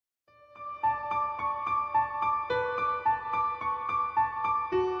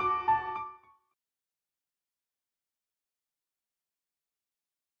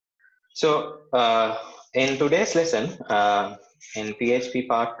So, in today's lesson, in PHP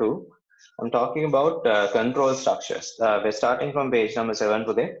part 2, I'm talking about control structures. We're starting from page number 7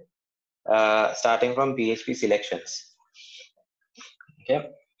 today, starting from PHP selections. Okay.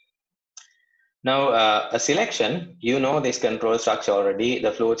 Now, a selection, you know this control structure already.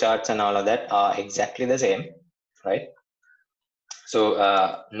 The flow charts and all of that are exactly the same, right?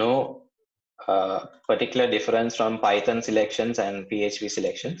 So, no particular difference from Python selections and PHP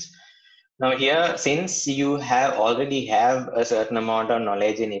selections. Now here, since you have already have a certain amount of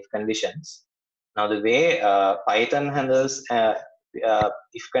knowledge in if conditions, now the way Python handles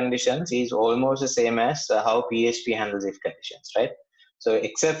if conditions is almost the same as how PHP handles if conditions, right? So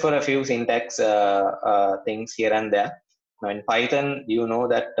except for a few syntax things here and there. Now in Python, you know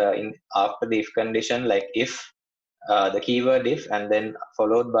that in after the if condition, like if the keyword if and then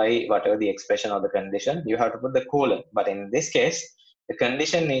followed by whatever the expression or the condition, you have to put the colon. But in this case, the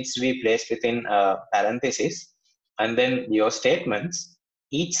condition needs to be placed within parentheses, and then your statements,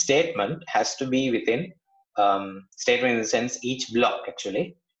 each statement has to be within statement in the sense each block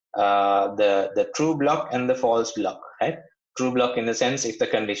actually, the true block and the false block, right? True block in the sense if the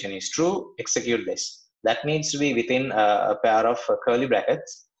condition is true, execute this. That needs to be within a pair of curly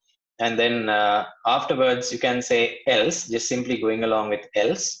brackets, and then afterwards you can say else, just simply going along with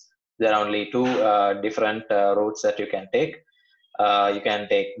else. There are only two different routes that you can take. You can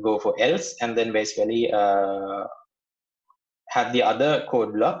go for else and then basically have the other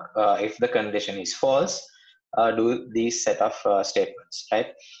code block if the condition is false, do these set of statements,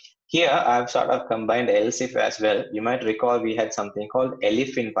 right? Here I've sort of combined else if as well. You might recall we had something called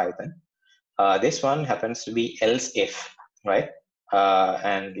elif in Python. This one happens to be else if, right?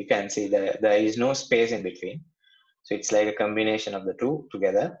 And you can see there is no space in between. So it's like a combination of the two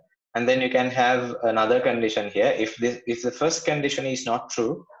together. And then you can have another condition here. If the first condition is not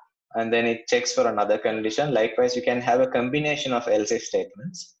true, and then it checks for another condition. Likewise, you can have a combination of else if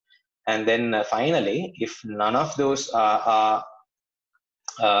statements. And then finally, if none of those are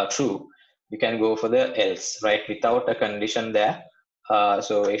true, you can go for the else, right? Without a condition there.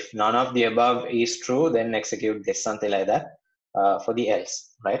 So if none of the above is true, then execute this, something like that, for the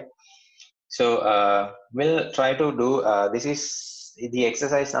else, right? So we'll try to do, this is the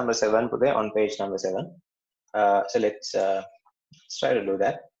exercise number 7 today on page number 7. So let's try to do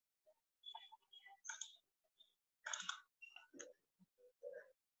that.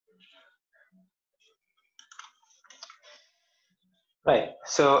 Right.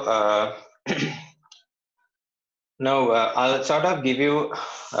 So now I'll sort of give you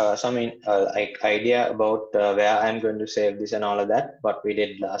some like idea about where I'm going to save this and all of that, what we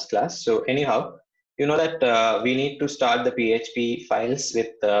did last class. So anyhow, you know that we need to start the PHP files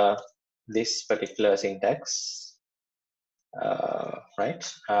with this particular syntax,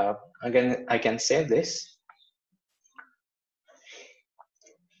 right? Again, I can save this.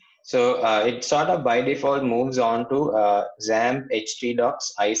 So it sort of by default moves on to XAMPP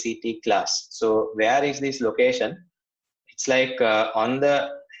htdocs ICT class. So where is this location? It's like on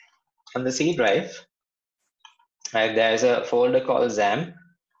the C drive. There's a folder called XAMPP.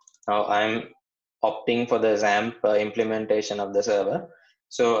 Now I'm opting for the XAMPP implementation of the server.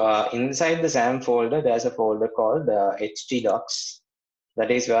 So inside the XAMPP folder, there's a folder called htdocs.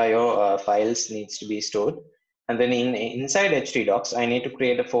 That is where your files needs to be stored. And then inside htdocs, I need to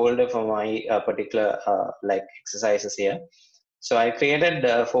create a folder for my particular like exercises here. So I created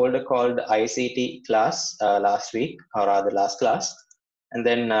a folder called ICT class last week, or rather last class. And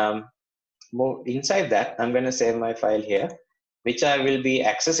then inside that, I'm going to save my file here, which I will be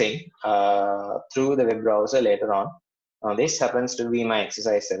accessing through the web browser later on. This happens to be my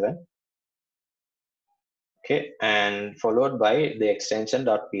exercise 7. Okay, and followed by the extension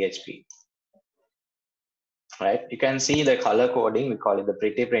 .php. Right, you can see the color coding, we call it the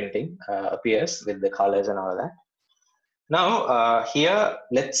pretty printing, appears with the colors and all that. Now here,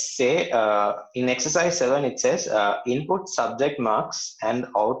 let's say in exercise 7, it says input subject marks and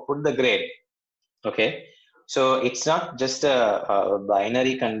output the grade. Okay, so it's not just a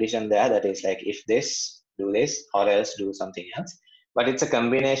binary condition there, that is like if this, do this, or else do something else, but it's a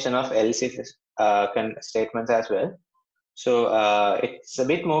combination of else if statements as well. So it's a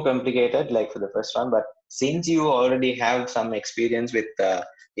bit more complicated like for the first one, but since you already have some experience with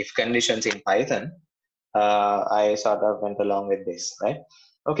if conditions in Python, I sort of went along with this, right?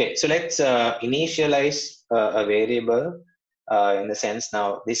 Okay, so let's initialize a variable in the sense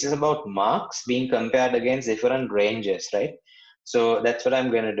now this is about marks being compared against different ranges, right? So that's what I'm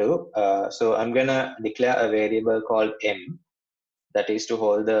going to do. So I'm going to declare a variable called m, that is to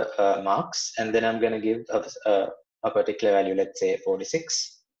hold the marks, and then I'm going to give a particular value, let's say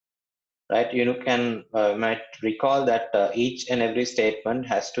 46. right? You can might recall that each and every statement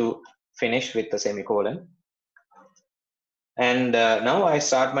has to finish with a semicolon. And now I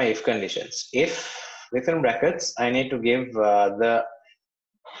start my if conditions. If within brackets, I need to give the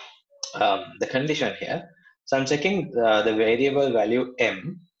condition here. So I'm checking the variable value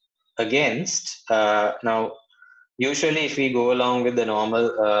m against now. Usually, if we go along with the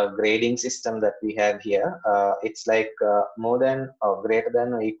normal grading system that we have here, it's like more than or greater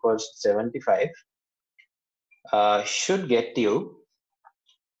than or equals to 75 should get you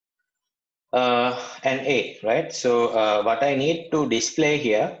an A, right? So what I need to display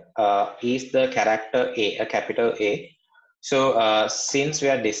here is the character A, a capital A. So since we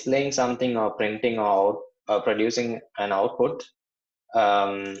are displaying something or printing or producing an output,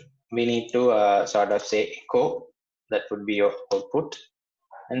 we need to sort of say echo. That would be your output.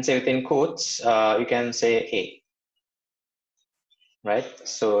 And say within quotes, you can say A, right?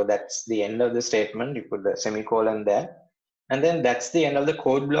 So that's the end of the statement. You put the semicolon there. And then that's the end of the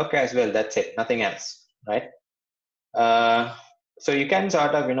code block as well. That's it, nothing else, right? So you can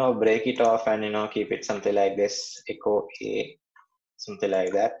sort of, break it off and, keep it something like this, echo A, something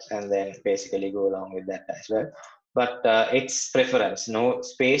like that, and then basically go along with that as well. But it's preference. No,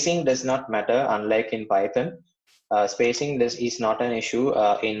 spacing does not matter, unlike in Python. Spacing is not an issue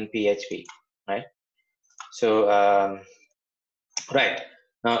in PHP, right? So, right.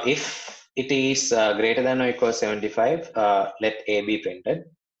 Now, if it is greater than or equal 75, let A be printed.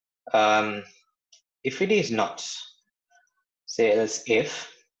 If it is not, say else if,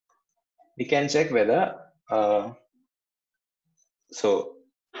 we can check whether the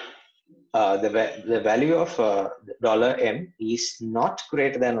value of $M is not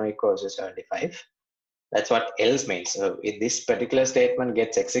greater than or equal to 75. That's what else means. So if this particular statement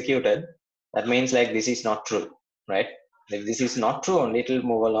gets executed, that means like this is not true, right? If this is not true, only it will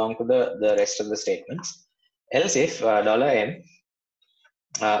move along to the rest of the statements. Else if $M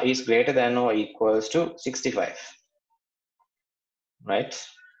is greater than or equals to 65, right?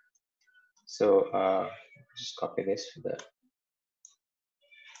 So just copy this for the,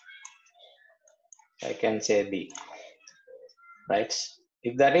 I can say B, right?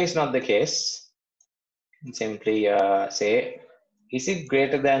 If that is not the case, simply say, is it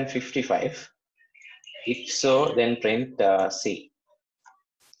greater than 55? If so, then print C.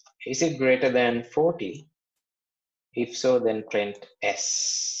 Is it greater than 40? If so, then print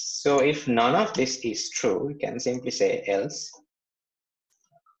S. So if none of this is true, we can simply say else.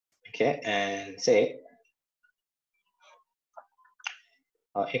 Okay, and say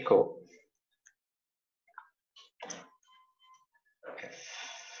echo F.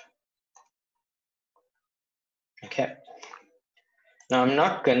 Okay. Now I'm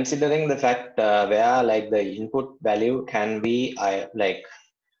not considering the fact where like the input value can be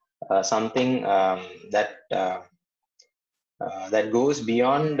something that goes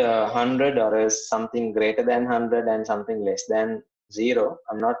beyond 100 or is something greater than 100 and something less than 0.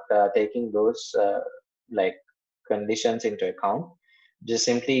 I'm not taking those like conditions into account, just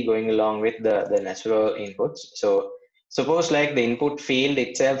simply going along with the natural inputs. So suppose like the input field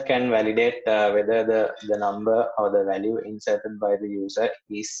itself can validate whether the number or the value inserted by the user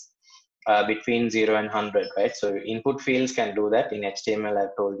is between 0 and 100, right? So input fields can do that in HTML,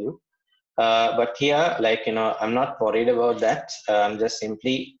 I've told you. But here, I'm not worried about that. I'm just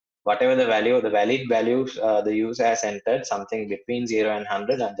simply whatever the value, the valid values the user has entered, something between 0 and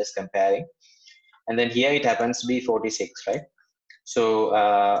 100, I'm just comparing. And then here it happens to be 46, right? So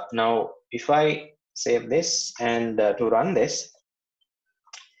now if I save this and to run this,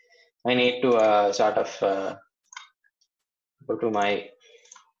 I need to sort of go to my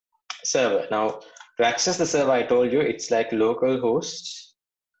server. Now to access the server, I told you it's like localhost.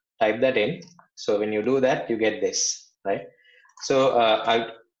 Type that in. So when you do that, you get this, right? So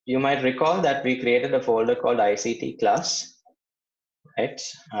you might recall that we created a folder called ICT class, right?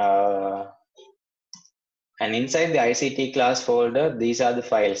 And inside the ICT class folder, these are the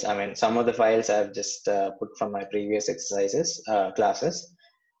files. I mean, some of the files I've just put from my previous exercises, classes.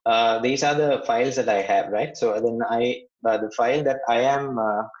 These are the files that I have, right? So then the file that I am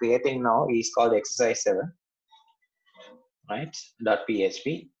creating now is called exercise 7, right?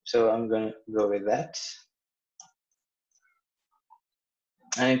 .php. So I'm going to go with that.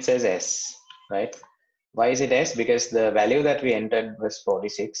 And it says S, right? Why is it S? Because the value that we entered was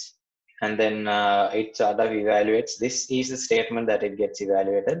 46. And then it sort of evaluates. This is the statement that it gets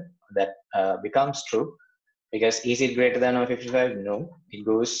evaluated that becomes true. Because is it greater than or 55? No. It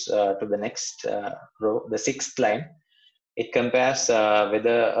goes to the next row, the 6th line. It compares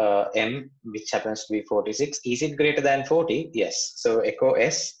whether M, which happens to be 46. Is it greater than 40? Yes. So echo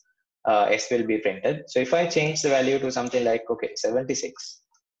S. S will be printed. So if I change the value to something like, okay, 76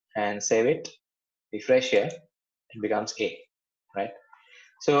 and save it, refresh here, it becomes A, right?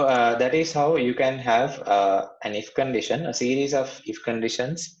 So that is how you can have an if condition, a series of if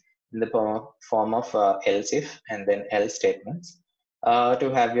conditions in the form of else if and then else statements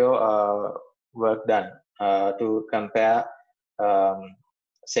to have your work done, to compare,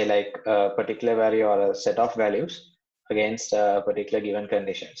 say like a particular value or a set of values against particular given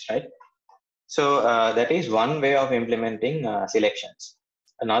conditions, right? So that is one way of implementing selections.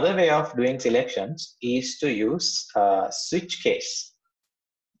 Another way of doing selections is to use switch case,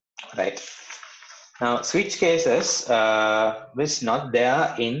 right? Now, switch cases is not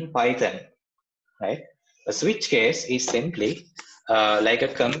there in Python, right? A switch case is simply like a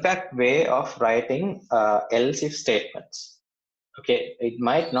compact way of writing else if statements. Okay, it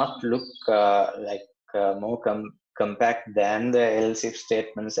might not look like more compact than the else if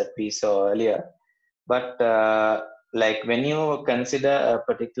statements that we saw earlier, but like when you consider a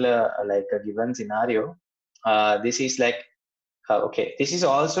particular like a given scenario, this is like okay, this is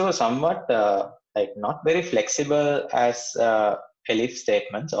also somewhat like not very flexible as elif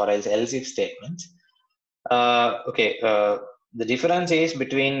statements or else if statements. Okay, the difference is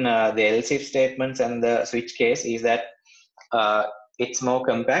between the else if statements and the switch case is that uh, it's more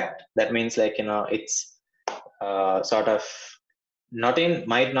compact. That means like, you know, it's sort of not in,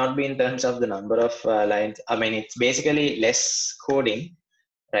 might not be in terms of the number of lines. I mean, it's basically less coding,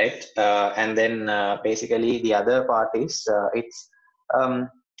 right? And then basically the other part is um,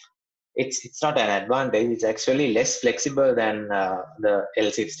 it's not an advantage. It's actually less flexible than the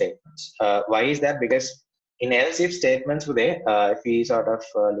else if statements. Why is that? Because in else if statements today, if we sort of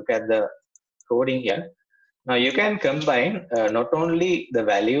look at the coding here, now you can combine not only the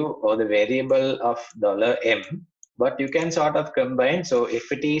value or the variable of $m, but you can sort of combine. So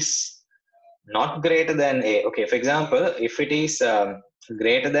if it is not greater than a, okay, for example, if it is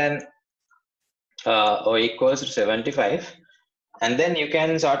greater than or equals to 75, and then you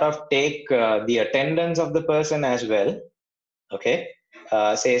can sort of take the attendance of the person as well. Okay,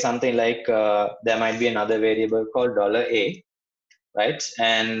 say something like there might be another variable called $a, right?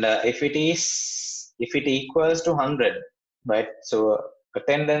 And if it equals to 100, right? So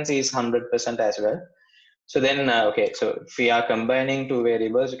attendance is 100% as well. So then okay, so if we are combining two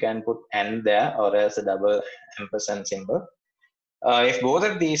variables, you can put and there or else a double ampersand symbol. If both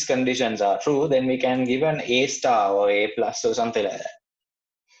of these conditions are true, then we can give an A star or A plus or something like that.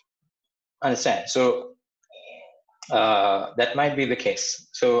 Understand? So that might be the case.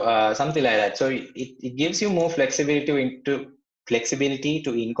 So something like that. So it gives you more flexibility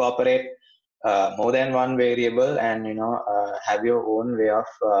to incorporate more than one variable and, you know, have your own way of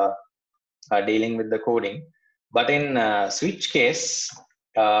dealing with the coding. But in switch case,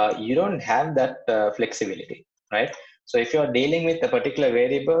 you don't have that flexibility, right? So if you're dealing with a particular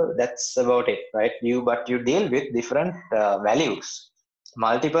variable, that's about it, right? But you deal with different values,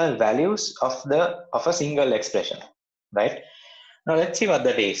 multiple values of a single expression, right? Now let's see what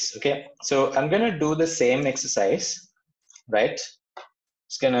that is. Okay, so I'm gonna do the same exercise, right?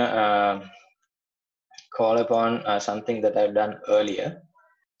 It's gonna call upon something that I've done earlier.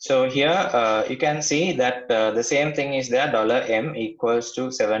 So here you can see that the same thing is there. $m equals to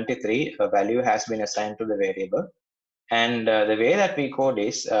 73. A value has been assigned to the variable, and the way that we code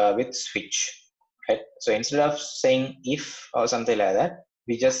is with switch, right? So instead of saying if or something like that,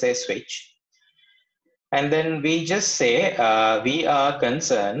 we just say switch, and then we just say we are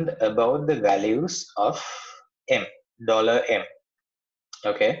concerned about the values of m, $m.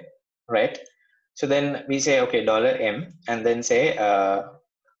 Okay, right? So then we say okay, $m, and then say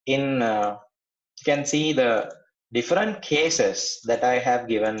in you can see the different cases that I have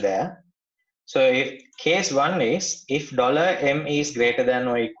given there. So if case one is if $m is greater than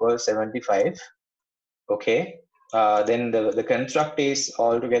or equals 75, okay, then the construct is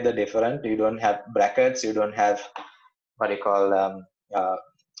altogether different. You don't have brackets, you don't have what you call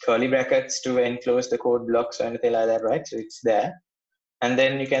curly brackets to enclose the code blocks or anything like that, right? So it's there. And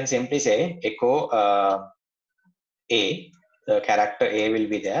then you can simply say echo A, the character A will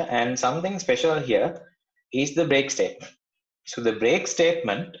be there. And something special here is the break statement. So the break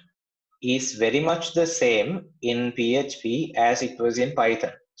statement is very much the same in PHP as it was in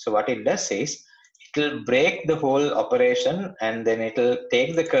Python. So what it does is it will break the whole operation and then it will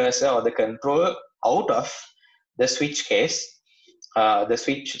take the cursor or the control out of the switch case, the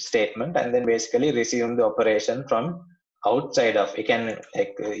switch statement, and then basically resume the operation from outside of, it can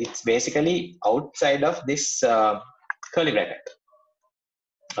like it's basically outside of this curly bracket.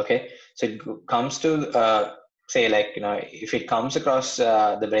 Okay, so it comes to say like, if it comes across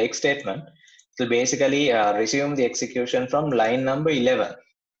the break statement, it will basically resume the execution from line number 11,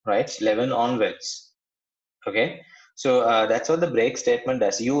 right? 11 onwards. Okay, so that's what the break statement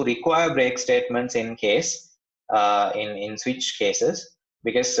does. You require break statements in case in switch cases,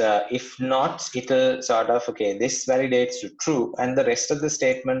 because if not, it'll sort of, okay, this validates to true and the rest of the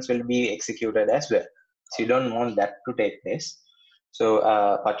statements will be executed as well. So you don't want that to take place. So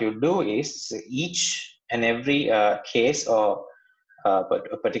what you do is each and every case or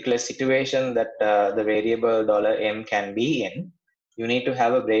but a particular situation that the variable $m can be in, you need to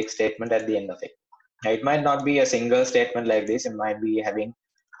have a break statement at the end of it. Now, it might not be a single statement like this. It might be having,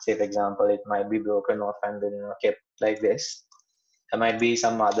 say, for example, it might be broken off and then kept like this. There might be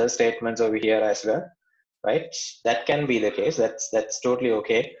some other statements over here as well, right? That can be the case. That's totally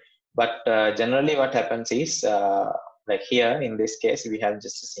okay. But generally, what happens is like here in this case, we have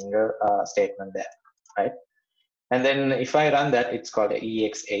just a single statement there, right? And then if I run that, it's called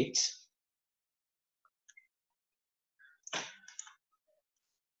EX8.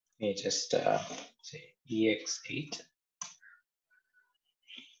 Let me just say EX8.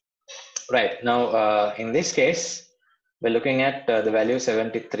 Right, now in this case, we're looking at the value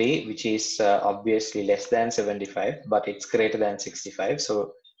 73, which is obviously less than 75, but it's greater than 65.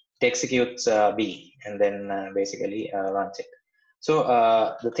 So it executes B and then basically runs it. So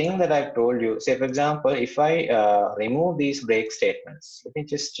the thing that I've told you, say for example, if I remove these break statements, let me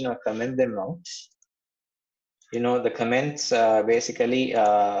just comment them out. The comments basically,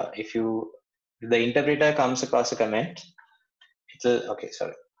 if the interpreter comes across a comment, it'll, okay,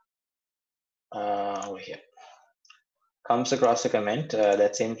 sorry, over here, comes across a comment,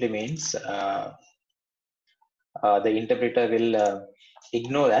 that simply means the interpreter will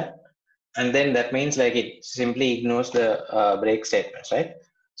ignore that, and then that means like it simply ignores the break statements, right?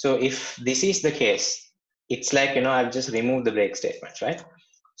 So if this is the case, it's like, I've just removed the break statements, right?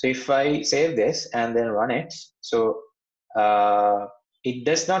 So if I save this and then run it, so it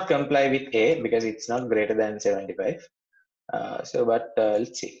does not comply with A because it's not greater than 75. But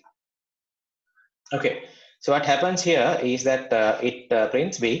let's see. Okay, so what happens here is that it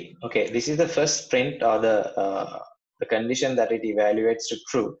prints B. Okay, this is the first print or the condition that it evaluates to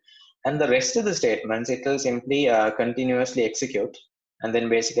true. And the rest of the statements, it will simply continuously execute. And then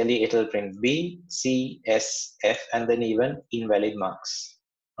basically it will print B, C, S, F, and then even invalid marks,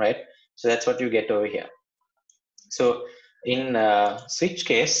 right? So that's what you get over here. So in switch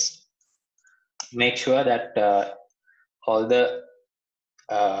case, make sure that all the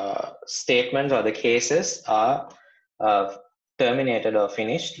statements or the cases are terminated or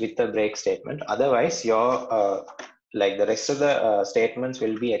finished with the break statement. Otherwise, your like the rest of the statements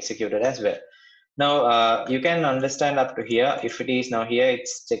will be executed as well. Now, you can understand up to here. If it is now here,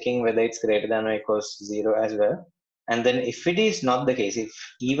 it's checking whether it's greater than or equals 0 as well. And then if it is not the case, if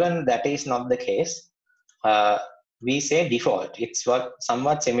even that is not the case, we say default. It's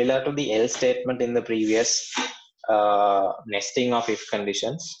somewhat similar to the else statement in the previous nesting of if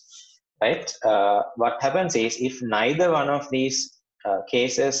conditions, right? What happens is if neither one of these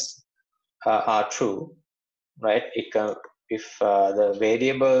cases are true, right? If the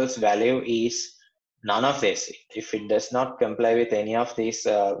variable's value is none of this, if it does not comply with any of these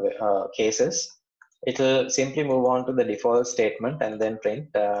cases, it will simply move on to the default statement and then print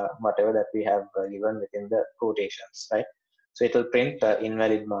whatever that we have given within the quotations, right? So it will print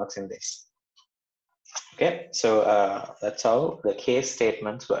invalid marks in this. Okay, so that's how the case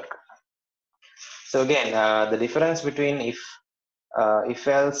statements work. So again, the difference between if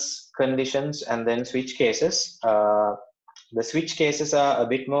else conditions and then switch cases, the switch cases are a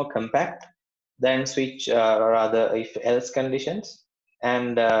bit more compact than switch or rather if else conditions,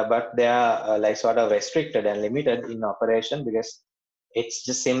 and but they are like sort of restricted and limited in operation because it's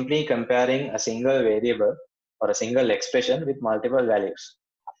just simply comparing a single variable or a single expression with multiple values,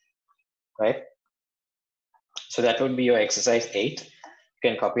 right? So that would be your exercise 8. You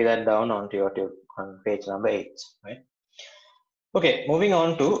can copy that down onto your on page number 8, right? Okay, moving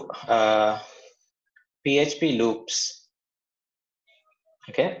on to PHP loops.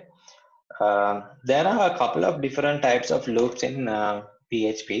 Okay, there are a couple of different types of loops in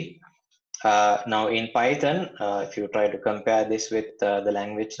PHP. Now in Python, if you try to compare this with the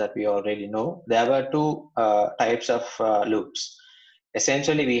language that we already know, there were two types of loops.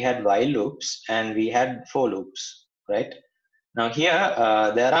 Essentially, we had while loops and we had for loops, right? Now here,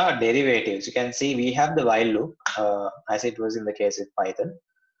 there are derivatives. You can see we have the while loop, as it was in the case with Python.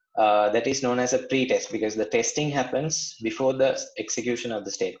 That is known as a pre-test because the testing happens before the execution of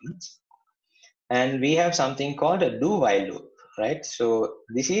the statements. And we have something called a do-while loop, right? So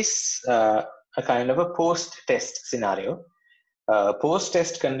this is a kind of a post-test scenario.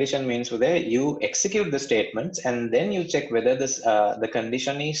 Post-test condition means where you execute the statements and then you check whether this the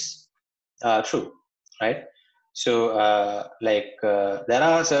condition is true, right? So there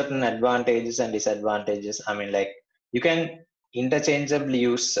are certain advantages and disadvantages. I mean, like, you can interchangeably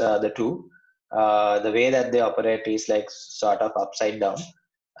use the two. The way that they operate is like sort of upside down,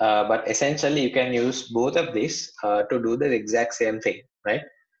 but essentially you can use both of these to do the exact same thing, right?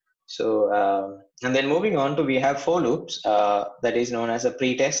 So, and then moving on to, we have for loops that is known as a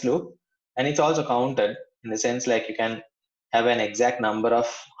pre-test loop, and it's also counted in the sense like you can have an exact number of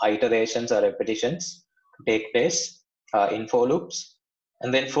iterations or repetitions to take place in for loops.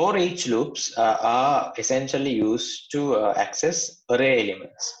 And then for each loops are essentially used to access array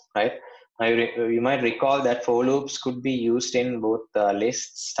elements, right? Now you might recall that for loops could be used in both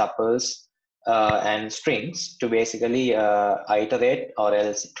lists, tuples, and strings to basically iterate or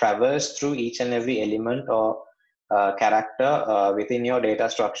else traverse through each and every element or character within your data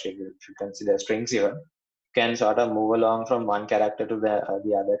structure. If you consider strings here, you can sort of move along from one character to the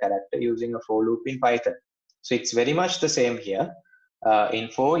other character using a for loop in Python. So it's very much the same here. In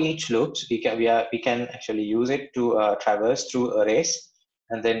for each loops, we can actually use it to traverse through arrays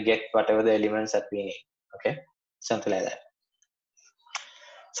and then get whatever the elements that we need. Okay, something like that.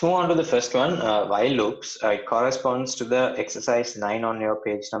 Let's move on to the first one, while loops. It corresponds to the exercise 9 on your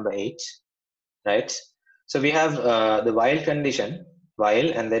page number 8, right? So we have the while condition, while,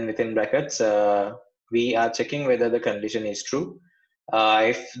 and then within brackets, we are checking whether the condition is true.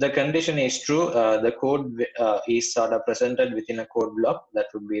 If the condition is true, the code is sort of presented within a code block. That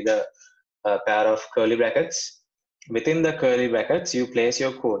would be the pair of curly brackets. Within the curly brackets, you place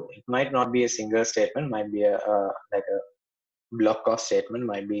your code. It might not be a single statement, might be like a block of statement,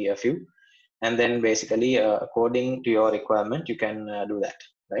 might be a few, and then basically according to your requirement you can do that,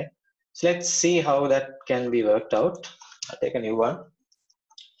 right? So let's see how that can be worked out. I'll take a new one.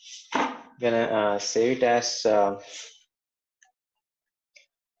 I'm gonna save it as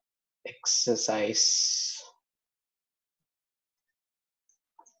exercise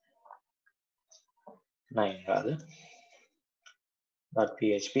 9 rather,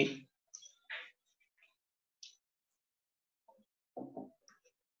 .php.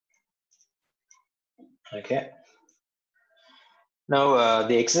 Okay, now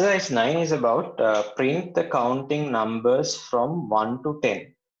the exercise 9 is about print the counting numbers from 1 to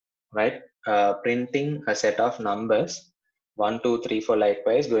 10, right? Printing a set of numbers 1, 2, 3, 4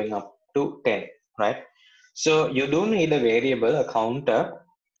 likewise going up to 10, right? So you do need a variable, a counter,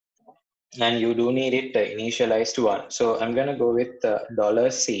 and you do need it initialized to 1. So I'm going to go with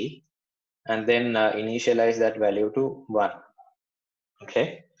 $C and then initialize that value to 1.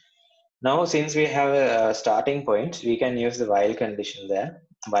 Okay. Now, since we have a starting point, we can use the while condition there,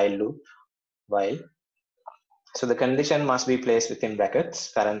 while loop, while. So the condition must be placed within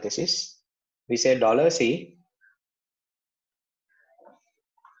brackets, parentheses. We say $C,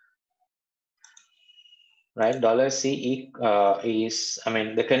 right? $C is, I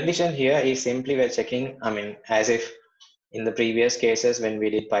mean, the condition here is simply we're checking, I mean, as if in the previous cases when we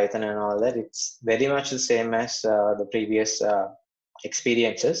did Python and all that, it's very much the same as the previous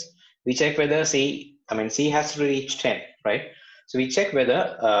experiences. We check whether C has to reach 10, right? So we check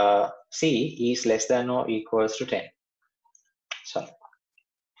whether C is less than or equals to 10. So,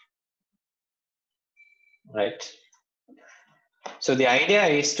 right. So the idea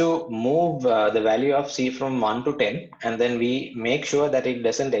is to move the value of C from 1 to 10, and then we make sure that it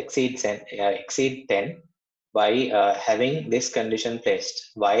doesn't exceed 10 by having this condition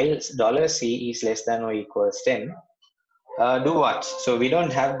placed. While $C is less than or equals 10, do what? So we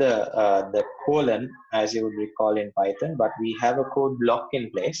don't have the colon as you would recall in Python, but we have a code block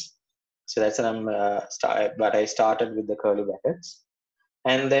in place. So that's what but I started with the curly brackets,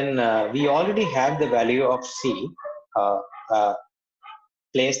 and then we already have the value of C uh, uh,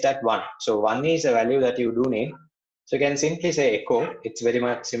 placed at 1. So 1 is a value that you do need. So you can simply say echo. It's very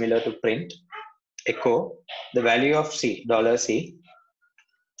much similar to print. Echo the value of C, $C,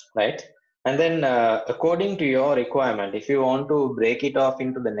 right? And then according to your requirement, if you want to break it off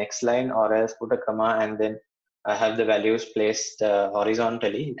into the next line or else put a comma and then have the values placed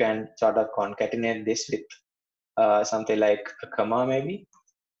horizontally, you can sort of concatenate this with something like a comma maybe,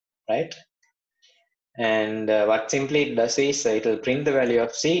 right? And what simply it does is it will print the value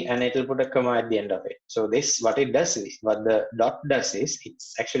of C and it will put a comma at the end of it. So this, what it does is, what the dot does is,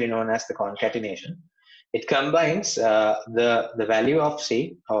 it's actually known as the concatenation. It combines the value of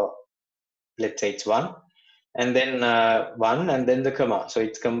C, or let's say it's 1, and then 1 and then the comma. So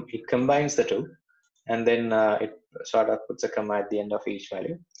it combines the two, and then it sort of puts a comma at the end of each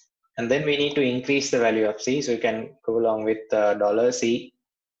value. And then we need to increase the value of C. So you can go along with $C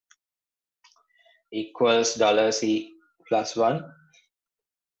equals $C plus 1.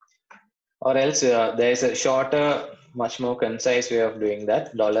 Or else there is a shorter, much more concise way of doing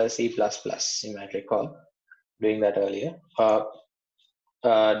that, $C plus plus. You might recall doing that earlier.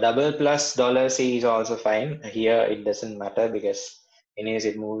 Double plus $C is also fine. Here it doesn't matter because anyways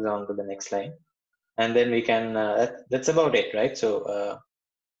it moves on to the next line. And then we can, that's about it, right? So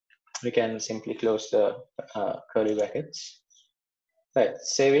we can simply close the curly brackets. Right,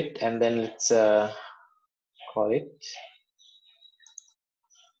 save it and then let's call it.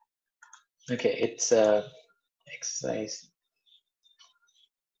 Okay, it's exercise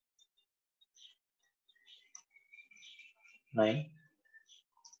 9.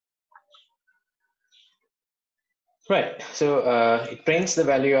 Right, so it prints the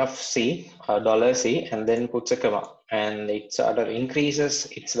value of C, $C, and then puts a comma, and it sort of increases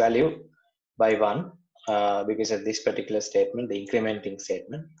its value by 1 because of this particular statement, the incrementing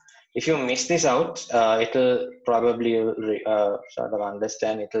statement. If you miss this out, it'll probably sort of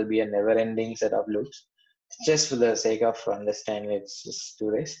understand it'll be a never-ending set of loops. Just for the sake of understanding, let's just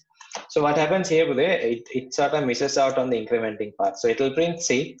do this. So what happens here today, it sort of misses out on the incrementing part. So it'll print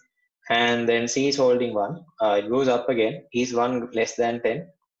C, and then C is holding 1. It goes up again. Is 1 less than 10?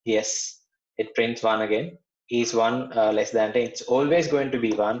 Yes. It prints 1 again. Is 1 less than 10? It's always going to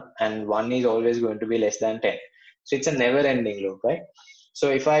be 1, and 1 is always going to be less than 10. So it's a never-ending loop, right? So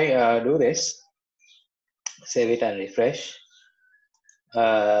if I do this, save it and refresh,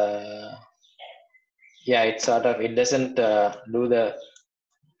 yeah, it sort of, it doesn't do the,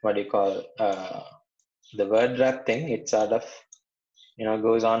 what do you call, the word wrap thing. It sort of,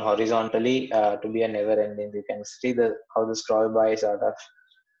 goes on horizontally to be a never ending. You can see how the scroll bar is sort of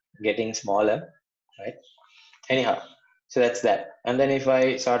getting smaller, right? Anyhow, so that's that. And then if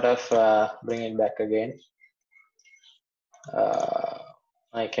I sort of bring it back again,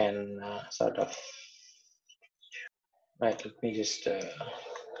 I can sort of, right, let me just, okay,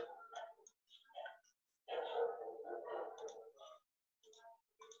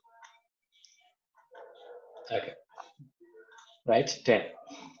 right, 10.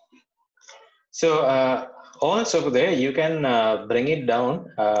 So also there you can bring it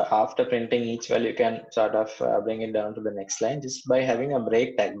down after printing each value. You can sort of bring it down to the next line just by having a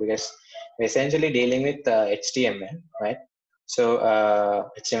break tag, because we're essentially dealing with HTML, right? So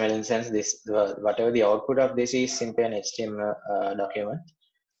HTML in the sense this whatever the output of this is simply an HTML document.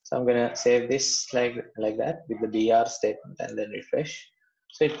 So I'm gonna save this like that with the BR statement and then refresh.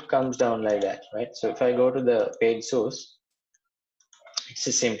 So it comes down like that, right? So if I go to the page source, it's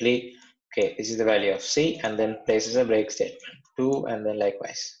just simply, okay, this is the value of C, and then places a break statement 2, and then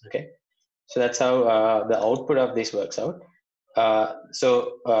likewise. Okay, so that's how the output of this works out.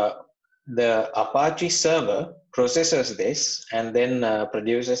 The Apache server processes this and then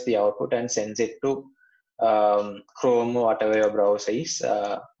produces the output and sends it to Chrome or whatever your browser is.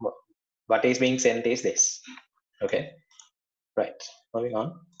 What is being sent is this. Okay, right, moving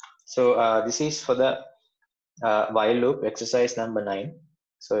on. So this is for the while loop exercise number 9.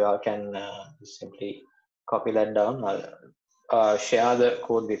 So y'all can simply copy that down. I'll share the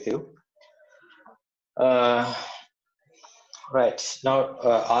code with you. Right, now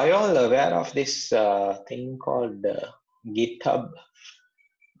are you all aware of this thing called GitHub,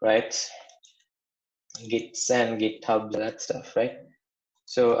 right? Gits and GitHubs, that stuff, right?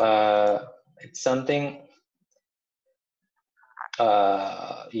 So it's something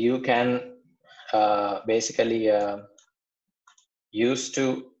you can basically use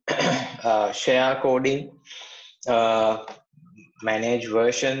to share coding, manage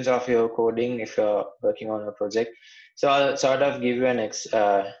versions of your coding if you're working on a project. So I'll sort of give you an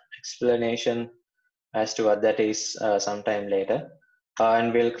explanation as to what that is sometime later.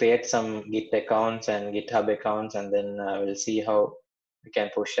 And we'll create some Git accounts and GitHub accounts, and then we'll see how we can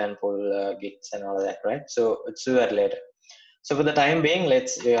push and pull Gits and all of that, right? So let's do that later. So for the time being,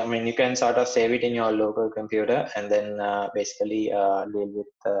 you can sort of save it in your local computer and then basically deal with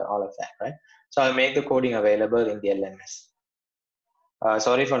all of that, right? So I'll make the coding available in the LMS.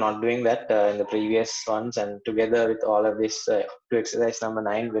 Sorry for not doing that in the previous ones, and together with all of this to exercise number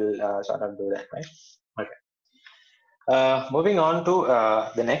 9, we'll sort of do that, right? Okay. Moving on to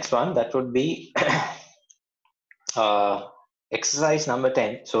the next one, that would be exercise number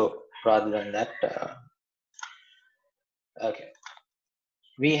 10. So rather than that, okay.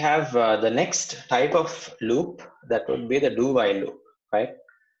 We have the next type of loop, that would be the do-while loop, right?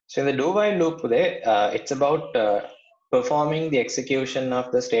 So in the do-while loop today, it's about performing the execution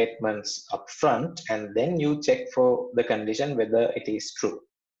of the statements up front, and then you check for the condition whether it is true.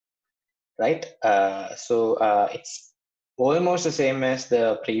 right? It's almost the same as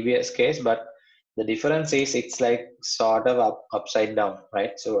the previous case, but the difference is it's like sort of upside down,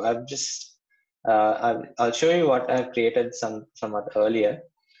 right? So I've just I'll show you what I've created somewhat earlier.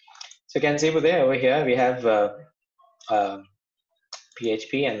 So you can see over here we have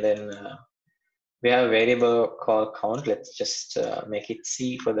PHP, and then we have a variable called count. Let's just make it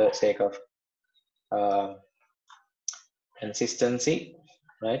C for the sake of uh, consistency,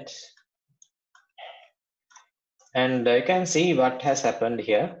 right? And you can see what has happened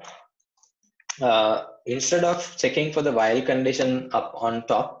here. Instead of checking for the while condition up on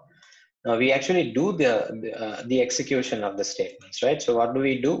top, we actually do the execution of the statements, right? So what do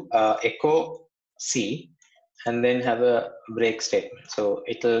we do? Echo C, and then have a break statement. So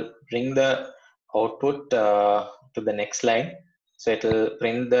it'll bring the output to the next line. So it'll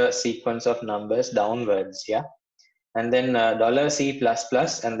print the sequence of numbers downwards, yeah. And then $C plus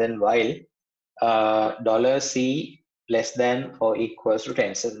plus, and then while $C less than or equals to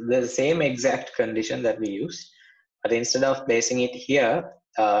 10. So the same exact condition that we used, but instead of placing it here,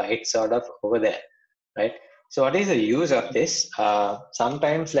 it's sort of over there, right? So what is the use of this?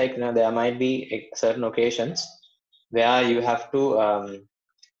 Sometimes, like, there might be certain occasions where you have to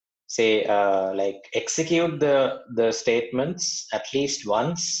say like execute the statements at least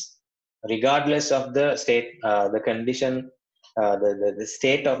once, regardless of the state, the condition, the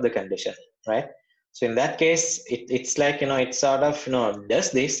state of the condition, right? So in that case, it's like, it sort of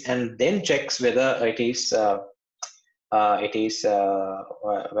does this and then checks whether it is what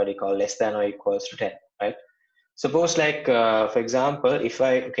do you call, less than or equals to 10, right? Suppose, like, for example, if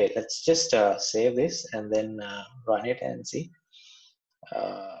okay, let's just save this and then run it and see.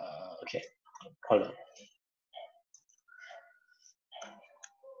 Okay, hold on.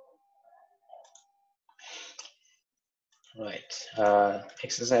 Right,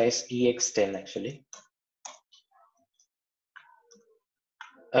 exercise EX10 actually.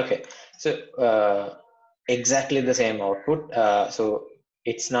 Okay, so exactly the same output. So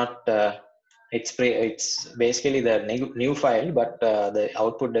it's not, it's basically the new file, but the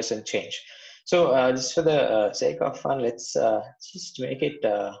output doesn't change. So just for the sake of fun, let's just make it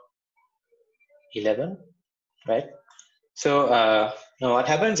 11, right? So now what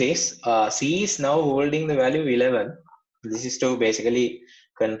happens is C is now holding the value 11. This is to basically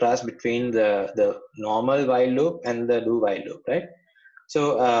contrast between the normal while loop and the do while loop, right?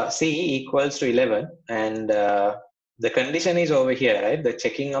 So C equals to 11, and the condition is over here, right? The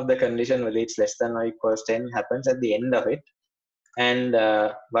checking of the condition whether it's less than or equals 10 happens at the end of it. And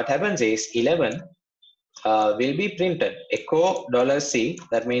what happens is 11 will be printed. Echo $C,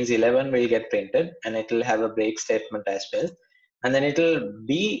 that means 11 will get printed, and it will have a break statement as well. And then it will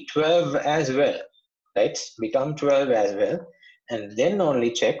be 12 as well, right? Become 12 as well. And then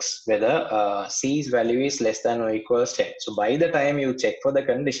only checks whether C's value is less than or equals 10. So by the time you check for the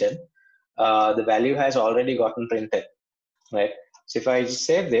condition, the value has already gotten printed, right? So if I just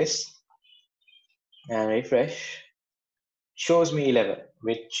save this and refresh, shows me 11,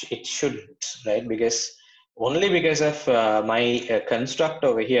 which it shouldn't, right? Only because of my construct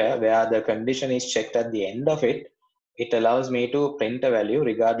over here, where the condition is checked at the end of it, it allows me to print a value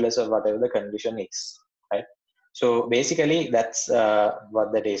regardless of whatever the condition is, right? So basically that's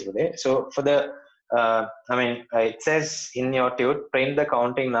what that is with it. So for the it says in your tut, print the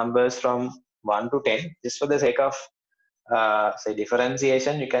counting numbers from 1 to 10. Just for the sake of say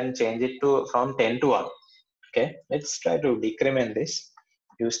differentiation, you can change it to from 10 to 1. Okay, let's try to decrement this.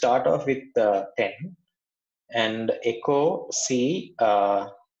 You start off with 10 and echo C,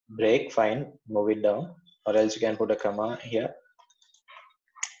 break, fine, move it down, or else you can put a comma here.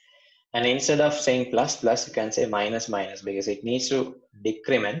 And instead of saying plus plus, you can say minus minus, because it needs to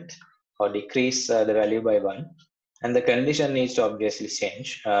decrement or decrease the value by 1. And the condition needs to obviously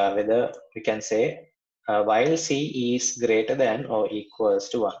change, whether we can say while C is greater than or equals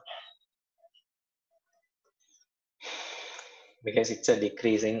to 1. Because it's a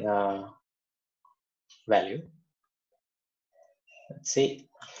decreasing value. Let's see.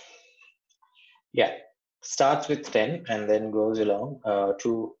 Yeah, starts with 10 and then goes along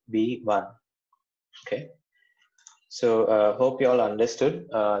to be 1. Okay. So hope you all understood.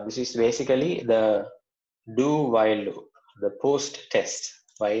 This is basically the do while loop, the post test.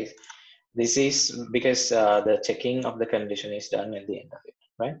 Why? This is because the checking of the condition is done at the end of it,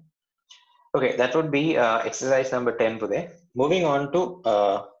 right? Okay, that would be exercise number 10 today. Moving on to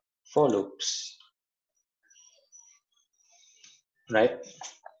for loops, right?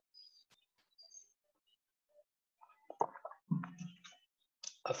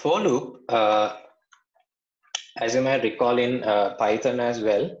 A for loop, as you might recall in Python as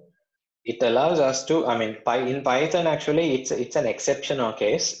well, it allows us to, I mean, in Python actually it's an exceptional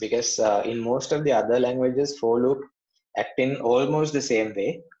case because in most of the other languages for loop act in almost the same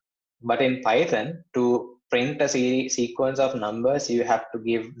way. But in Python, to print a sequence of numbers, you have to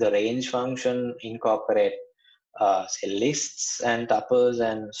give the range function, incorporate say lists and tuples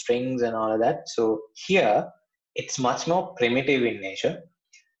and strings and all of that. So here, it's much more primitive in nature.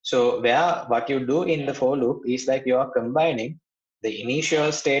 So where what you do in the for loop is like you are combining the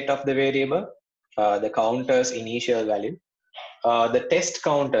initial state of the variable, the counter's initial value, the test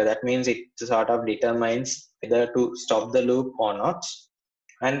counter. That means it sort of determines whether to stop the loop or not,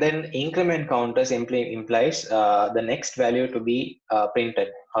 and then increment counter simply implies the next value to be printed,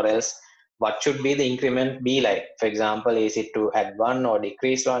 or else what should be the increment be like. For example, is it to add 1 or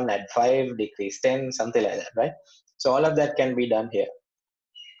decrease 1, add 5, decrease 10, something like that, right? So all of that can be done here.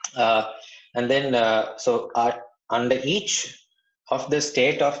 And then under each of the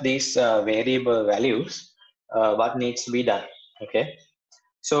state of these variable values, what needs to be done. Okay,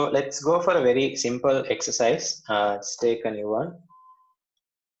 so let's go for a very simple exercise. Let's take a new one.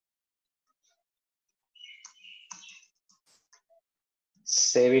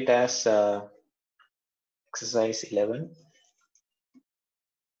 Save it as exercise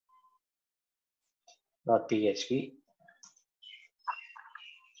 11.php.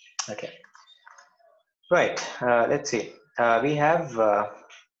 Okay, right. Let's see. We have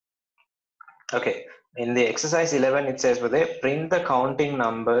okay. In the exercise 11, it says with a print the counting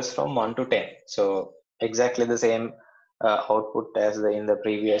numbers from 1 to 10. So exactly the same output as in the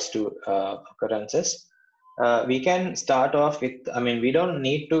previous two occurrences. We can start off with, I mean, we don't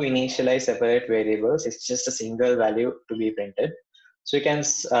need to initialize separate variables. It's just a single value to be printed. So you can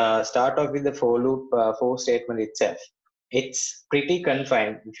start off with the for loop for statement itself. It's pretty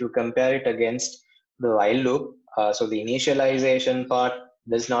confined if you compare it against the while loop. So the initialization part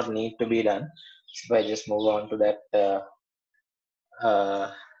does not need to be done. So if I just move on to that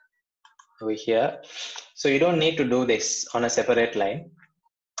over here. So you don't need to do this on a separate line.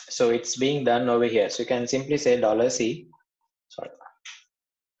 So it's being done over here. So you can simply say $C, sorry,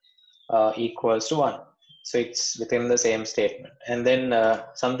 equals to 1. So it's within the same statement. And then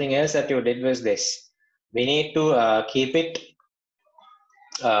something else that you did was this. We need to keep it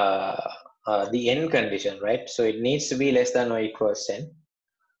the end condition, right? So it needs to be less than or equals 10.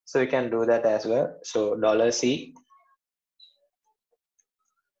 So we can do that as well. So $C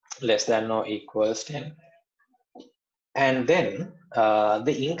less than or equals 10. And then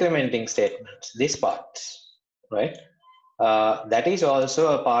the incrementing statements, this part, right? That is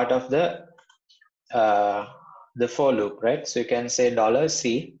also a part of the for loop, right? So you can say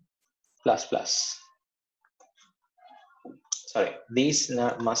 $C plus plus. Sorry, these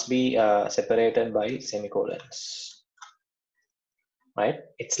must be separated by semicolons, right?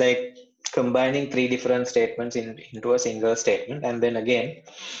 It's like combining three different statements into a single statement, and then again,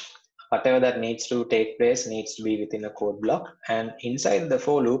 whatever that needs to take place needs to be within a code block. And inside the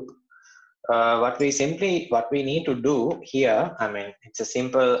for loop, what we need to do here, I mean, it's a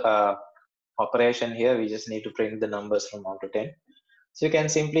simple operation here. We just need to print the numbers from 1 to 10. So you can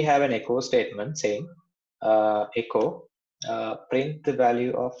simply have an echo statement saying echo print the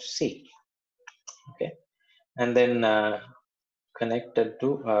value of C. Okay, and then connected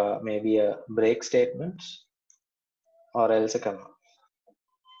to maybe a break statement or else a comma.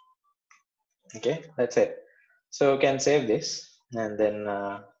 Okay, that's it. So you can save this and then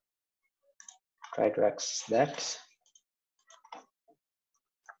try to access that.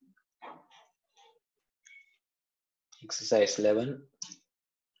 Exercise 11.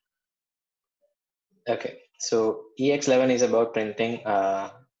 Okay, so EX11 is about printing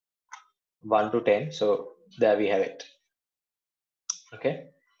 1 to 10. So there we have it. Okay,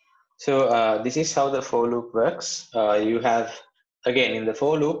 so this is how the for loop works. You have, again, in the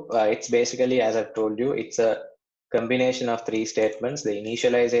for loop, it's basically, as I've told you, it's a combination of three statements: the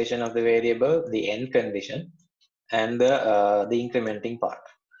initialization of the variable, the end condition, and the incrementing part.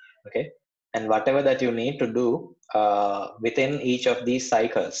 Okay, and whatever that you need to do within each of these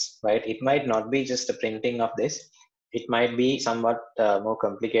cycles, right? It might not be just a printing of this. It might be somewhat more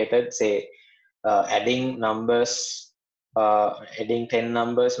complicated, say adding numbers, adding 10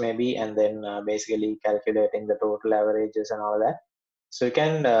 numbers maybe, and then basically calculating the total averages and all that. So you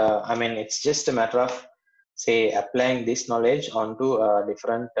can, I mean, it's just a matter of, say, applying this knowledge onto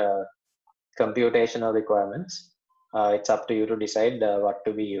different computational requirements. It's up to you to decide what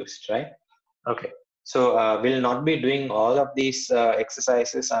to be used, right? Okay. So we'll not be doing all of these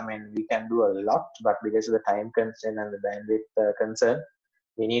exercises. I mean, we can do a lot, but because of the time constraint and the bandwidth concern,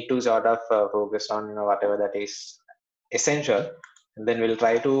 we need to sort of focus on whatever that is essential. And then we'll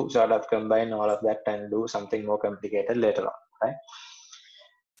try to sort of combine all of that and do something more complicated later on, right?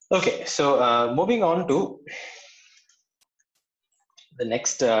 Okay, so moving on to the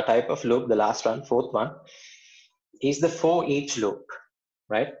next type of loop, the last one, fourth one, is the for each loop,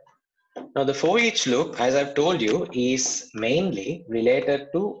 right? Now, the for each loop, as I've told you, is mainly related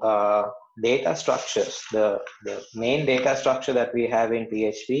to data structures. The main data structure that we have in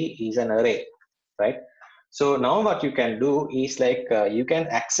PHP is an array, right? So now what you can do is like you can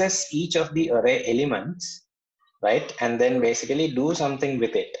access each of the array elements, right? And then basically do something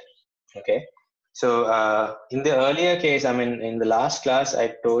with it, okay? So in the earlier case, I mean, in the last class,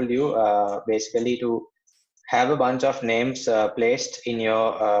 I told you basically to have a bunch of names placed in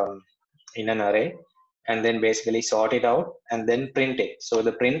your in an array, and then basically sort it out and then print it. So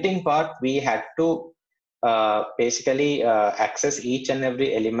the printing part, we had to basically access each and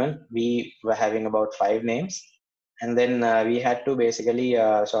every element. We were having about 5 names, and then we had to basically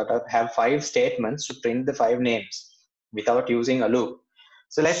sort of have 5 statements to print the 5 names without using a loop.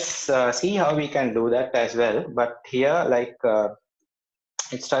 So let's see how we can do that as well. But here, like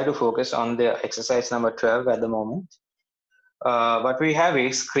let's try to focus on the exercise number 12 at the moment. What we have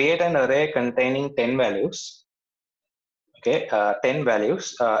is create an array containing 10 values, okay, 10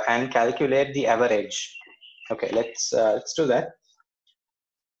 values, and calculate the average. Okay, let's do that.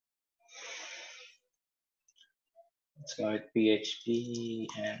 Let's go with PHP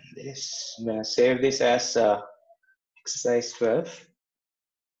and this. I'm gonna save this as exercise 12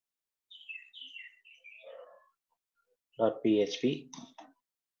 .php.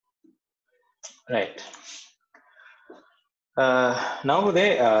 Right.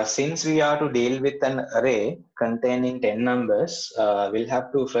 Now, since we are to deal with an array containing 10 numbers, we'll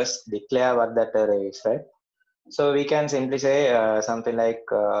have to first declare what that array is, right? So we can simply say something like,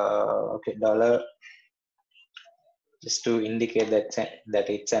 okay, dollar, just to indicate that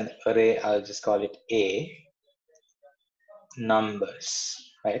it's an array, I'll just call it A, numbers,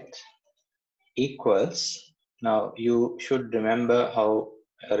 right? Equals, now you should remember how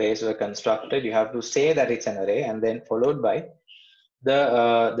arrays were constructed. You have to say that it's an array and then followed by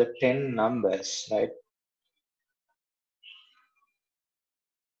the 10 numbers, right?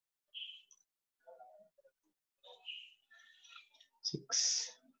 Six.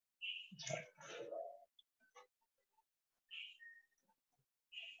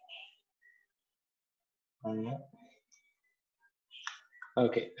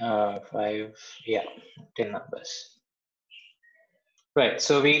 Okay, 5, yeah, 10 numbers. Right,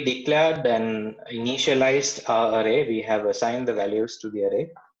 so we declared and initialized our array. We have assigned the values to the array.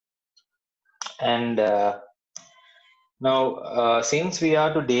 And now, since we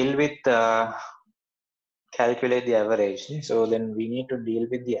are to deal with calculate the average, so then we need to deal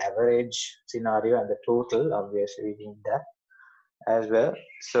with the average scenario and the total. Obviously, we need that as well.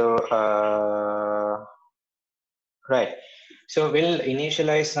 So, right. So we'll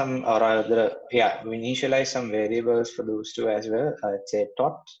initialize some, or rather, yeah, we initialize some variables for those two as well. Let's say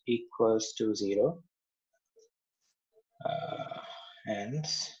tot equals to 0. And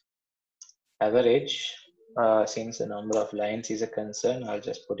average, since the number of lines is a concern, I'll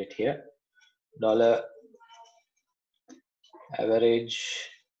just put it here. Dollar average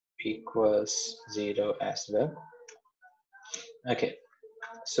equals 0 as well. Okay,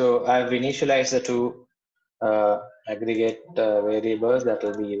 so I've initialized the two aggregate variables that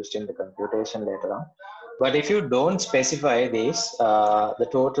will be used in the computation later on. But if you don't specify this, the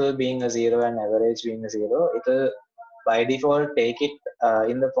total being a 0 and average being a 0, it will by default take it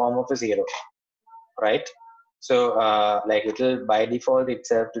in the form of a 0, right? So like it will by default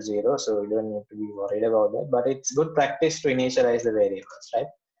itself to 0, so you don't need to be worried about that. But it's good practice to initialize the variables, right?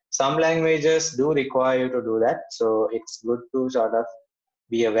 Some languages do require you to do that, so it's good to sort of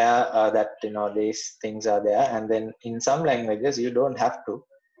be aware that these things are there. And then in some languages you don't have to.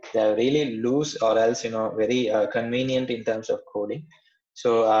 They're really loose or else very convenient in terms of coding.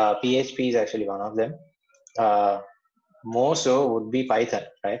 So PHP is actually one of them. More so would be Python,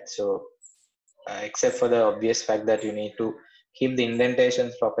 right? So except for the obvious fact that you need to keep the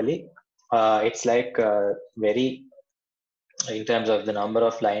indentations properly, it's like very, in terms of the number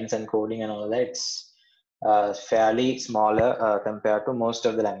of lines and coding and all that, it's fairly smaller compared to most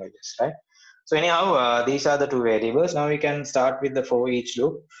of the languages, right? So anyhow, these are the two variables. Now we can start with the for each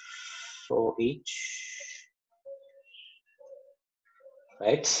loop. For each,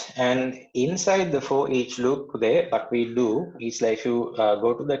 right? And inside the for each loop there, what we do is like, if you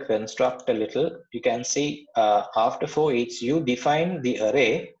go to the construct a little, you can see after for each, you define the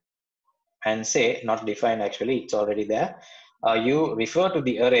array and say, not define actually, it's already there. You refer to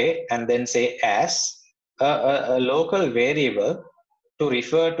the array and then say as a local variable to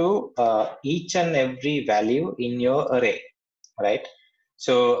refer to each and every value in your array, right?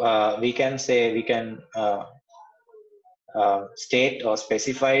 So we can say, we can state or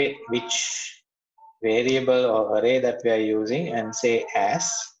specify which variable or array that we are using and say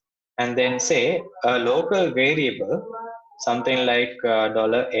as, and then say a local variable, something like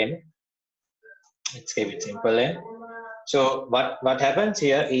 $n. Let's keep it simple n. So what happens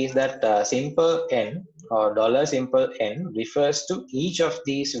here is that simple n or $simple n refers to each of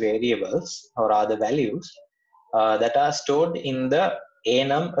these variables or other values that are stored in the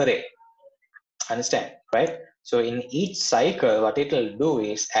enum array. Understand, right? So in each cycle, what it will do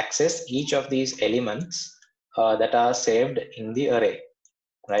is access each of these elements that are saved in the array,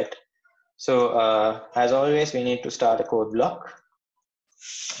 right? So as always, we need to start a code block.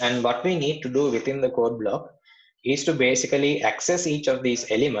 And what we need to do within the code block is to basically access each of these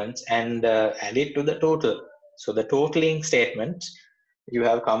elements and add it to the total. So the totaling statement, you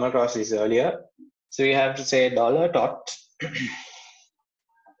have come across this earlier. So you have to say $dot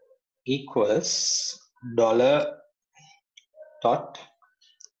equals $dot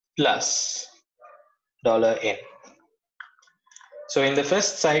plus $n. So in the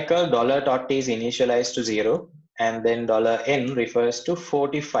first cycle, $dot is initialized to 0, and then $n refers to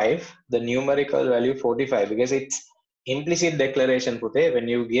 45, the numerical value 45, because it's implicit declaration, Pute. When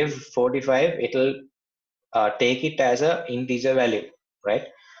you give 45, it'll take it as an integer value, right?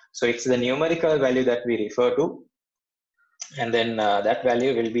 So it's the numerical value that we refer to, and then that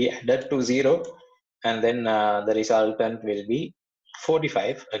value will be added to 0, and then the resultant will be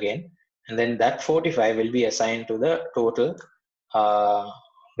 45 again, and then that 45 will be assigned to the total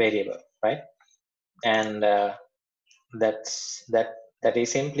variable, right? And that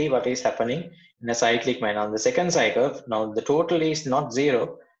is simply what is happening in a cyclic manner. On the second cycle, now the total is not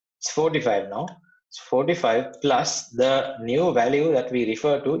 0, it's 45 now. It's 45 plus the new value that we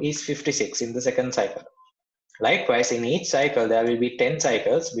refer to is 56 in the second cycle. Likewise, in each cycle, there will be 10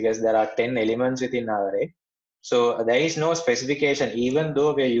 cycles because there are 10 elements within our array. So there is no specification, even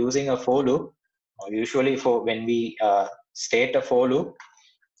though we are using a for loop. Usually when we state a for loop,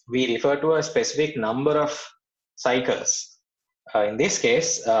 we refer to a specific number of cycles. In this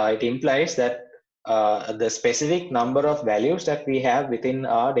case, it implies that the specific number of values that we have within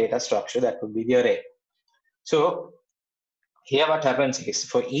our data structure, that would be the array. So here what happens is,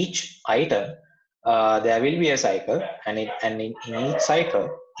 for each item, there will be a cycle, and in each cycle,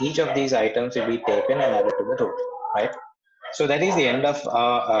 each of these items will be taken and added to the total, right? So that is the end of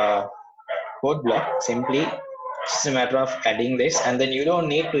our code block. Simply, it's a matter of adding this, and then you don't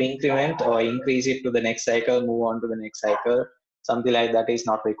need to increment or increase it to the next cycle, move on to the next cycle. Something like that is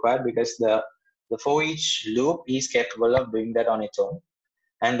not required, because the for each loop is capable of doing that on its own.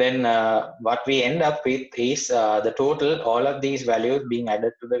 And then what we end up with is the total, all of these values being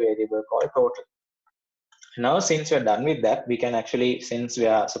added to the variable called total. Now, since we're done with that, we can actually, since we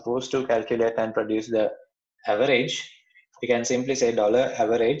are supposed to calculate and produce the average, we can simply say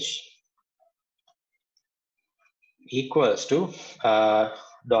 $average equals to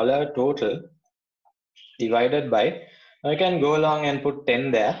 $total divided by, I can go along and put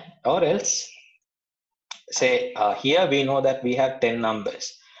 10 there, or else say here we know that we have 10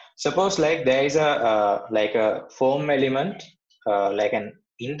 numbers. Suppose like there is a like a form element, like an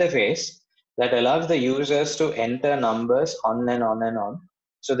interface that allows the users to enter numbers on and on and on.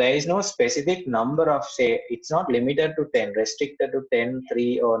 So there is no specific number of, say, it's not limited to 10, restricted to 10,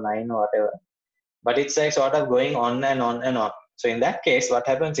 3 or 9 or whatever, but it's like sort of going on and on and on. So in that case, what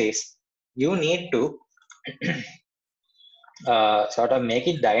happens is you need to sort of make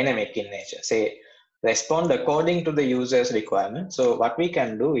it dynamic in nature, say respond according to the user's requirement. So what we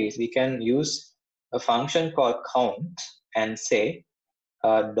can do is we can use a function called count and say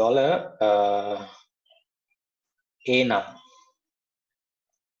 $enum,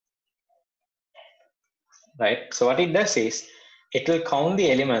 right? So what it does is it will count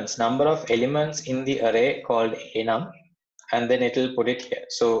the elements, number of elements in the array called enum, and then it will put it here.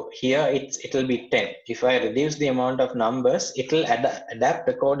 So here it will be 10. If I reduce the amount of numbers, it will adapt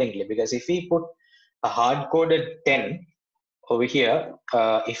accordingly, because if we put a hard-coded 10 over here,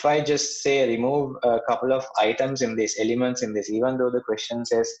 if I just say remove a couple of items in this, elements in this, even though the question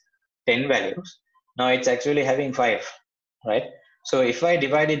says 10 values, now it's actually having 5, right? So if I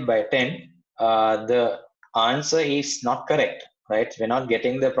divide it by 10, the answer is not correct, right? We're not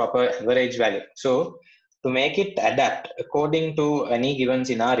getting the proper average value. So to make it adapt according to any given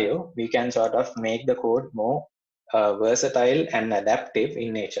scenario, we can sort of make the code more versatile and adaptive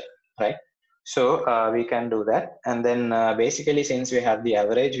in nature, right? So we can do that. And then basically, since we have the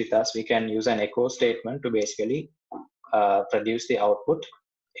average with us, we can use an echo statement to basically produce the output.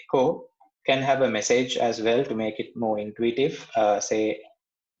 Echo can have a message as well to make it more intuitive. Say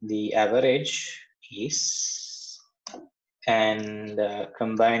the average is, and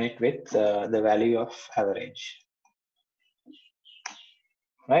combine it with the value of average.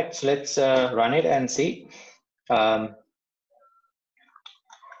 Right, so let's run it and see.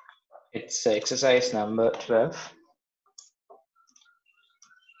 It's exercise number 12.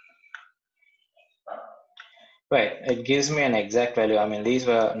 Right, it gives me an exact value. I mean, these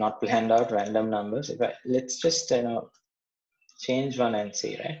were not planned out, random numbers. Let's just change one and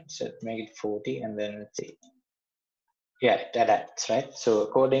see, right? So make it 40 and then let's see. Yeah, it adapts, right? So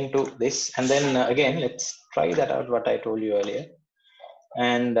according to this, and then again, let's try that out, what I told you earlier.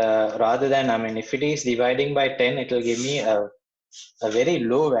 And rather than, I mean, if it is dividing by 10, it will give me a very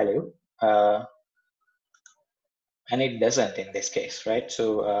low value. And it doesn't in this case, right?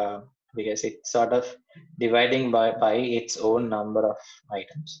 So because it's sort of dividing by its own number of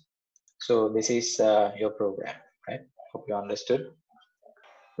items. So this is your program, right? Hope you understood.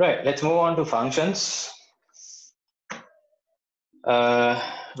 Right, let's move on to functions.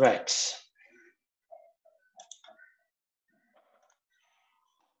 Right.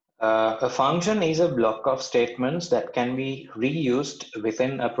 A function is a block of statements that can be reused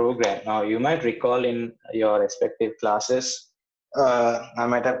within a program. Now, you might recall in your respective classes, I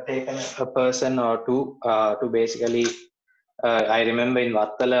might have taken a person or two to basically, I remember in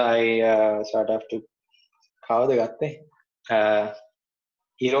Vattala, I sort of took, how they got there?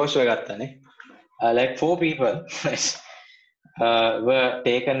 Hiroshima gattane. Like 4 people were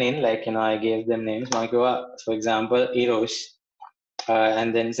taken in, like, I gave them names. For example, Hirosh.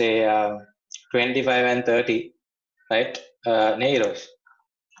 And then say 25 and 30, right? Neiros.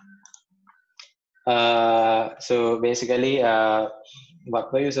 So basically,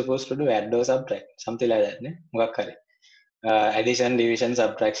 what were you supposed to do? Add or subtract, something like that. Addition, division,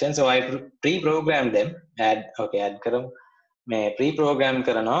 subtraction. So I pre-programmed them. Add karam. May pre-program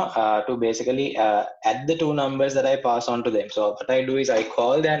karana to basically add the 2 numbers that I pass on to them. So what I do is I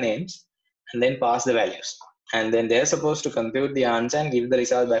call their names and then pass the values. And then they're supposed to compute the answer and give the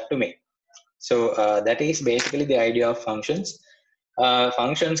result back to me. So that is basically the idea of functions.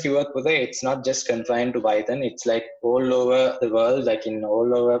 Functions, it's not just confined to Python. It's like all over the world, like in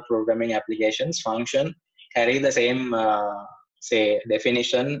all over programming applications, function carry the same, say,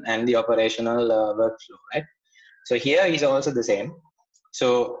 definition and the operational workflow, right? So here is also the same.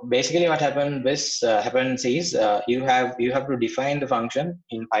 So basically what happens is you have to define the function.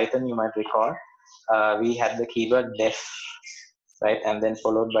 In Python, you might recall, we had the keyword def, right? And then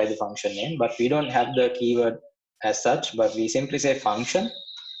followed by the function name, but we don't have the keyword as such, but we simply say function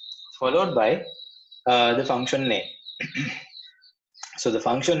followed by the function name. So the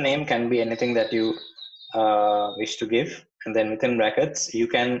function name can be anything that you wish to give, and then within brackets you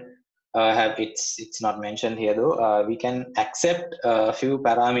can have, it's not mentioned here though, we can accept a few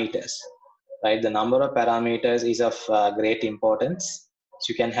parameters, right? The number of parameters is of great importance. So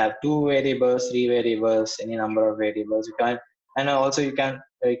you can have 2 variables, 3 variables, any number of variables. You can, and also you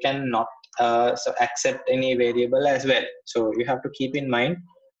cannot so accept any variable as well. So you have to keep in mind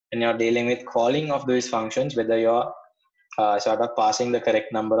when you're dealing with calling of these functions, whether you're sort of passing the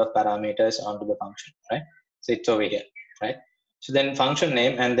correct number of parameters onto the function, right? So it's over here, right? So then function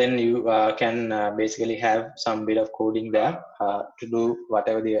name, and then you can basically have some bit of coding there to do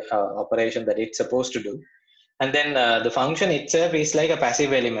whatever the operation that it's supposed to do. And then the function itself is like a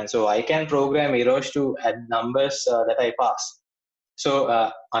passive element. So I can program Hirosh to add numbers that I pass.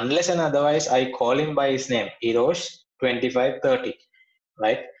 So unless and otherwise I call him by his name, Hirosh 2530,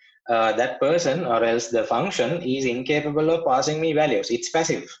 right? That person or else the function is incapable of passing me values. It's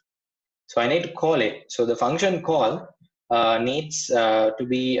passive. So I need to call it. So the function call needs to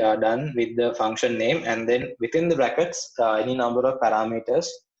be done with the function name, and then within the brackets, any number of parameters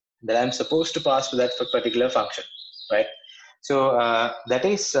that I'm supposed to pass to that particular function, right? So that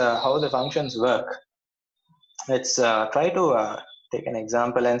is how the functions work. Let's try to take an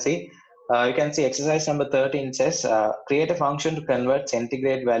example and see. You can see exercise number 13 says, create a function to convert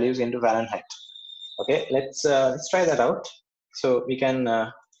centigrade values into Fahrenheit. Okay, let's try that out. So we can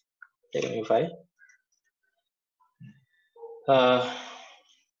take a new file.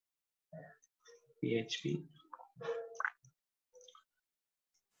 PHP.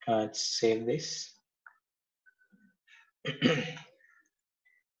 Let's save this.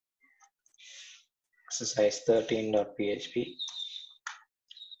 Exercise 13.php.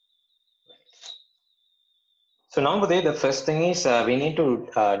 So now the first thing is we need to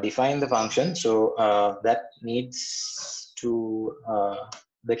define the function. So that needs to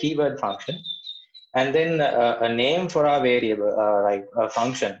the keyword function. and then a name for our variable, like a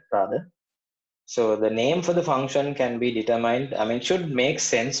function rather. So the name for the function can be determined. I mean, should make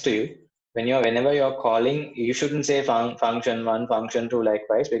sense to you whenever you're calling. You shouldn't say function one, function two,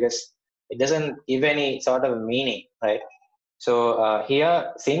 likewise, because it doesn't give any sort of meaning, right? So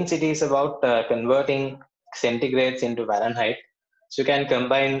here, since it is about converting centigrades into Fahrenheit, so you can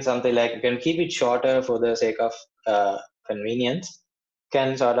combine something like, you can keep it shorter for the sake of convenience.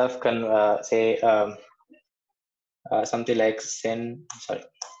 Can sort of say something like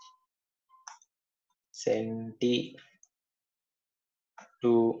centi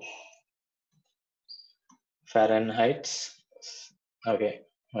to Fahrenheit. Okay,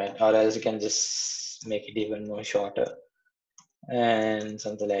 right. Or else you can just make it even more shorter and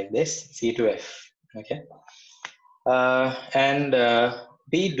something like this, C to F. Okay. And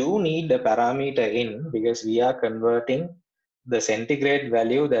we do need a parameter in, because we are converting the centigrade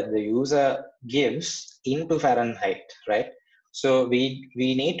value that the user gives into Fahrenheit, right? So we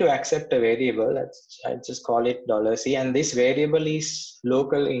need to accept a variable. I just call it $C, and this variable is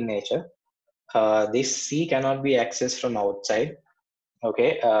local in nature. This C cannot be accessed from outside.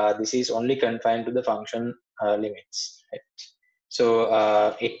 Okay, this is only confined to the function limits. Right?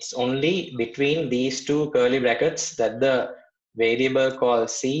 So it's only between these two curly brackets that the variable called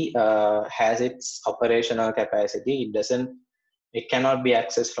C has its operational capacity. It cannot be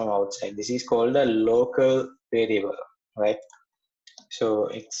accessed from outside. This is called a local variable, right? So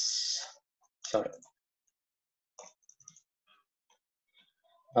it's, sorry,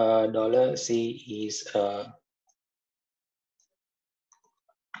 $C is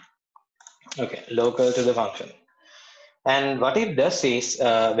okay, local to the function. And what it does is,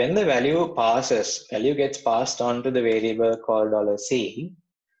 when the value gets passed on to the variable called $C,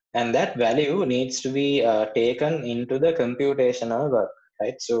 and that value needs to be taken into the computational work,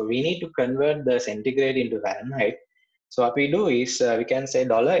 right? So we need to convert the centigrade into Fahrenheit. So what we do is, we can say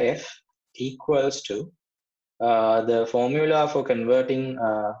 $F equals to the formula for converting.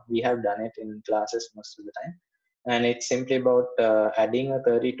 We have done it in classes most of the time, and it's simply about adding a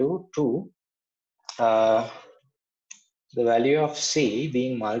 32 to the value of C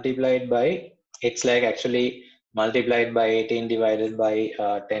being multiplied by, it's like actually multiplied by 18 divided by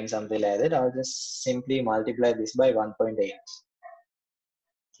 10, something like that. I'll just simply multiply this by 1.8.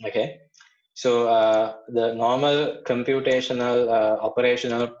 Okay. So the normal computational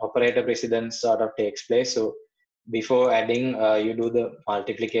operator precedence sort of takes place. So before adding, you do the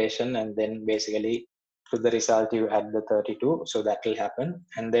multiplication, and then basically to the result you add the 32. So that will happen.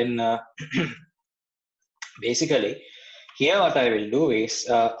 And then basically here what I will do is,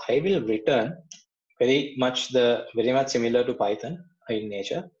 I will return very much similar to Python in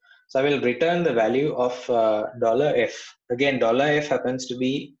nature. So I will return the value of $F. Again, $F happens to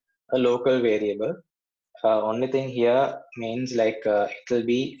be a local variable. Only thing here means like it will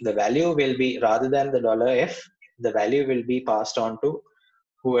be, the value will be, rather than the $F, the value will be passed on to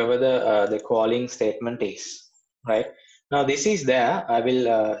whoever the calling statement is, right? Now this is there. I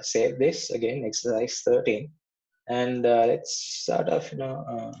will save this again, exercise 13, and let's sort of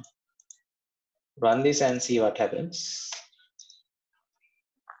run this and see what happens.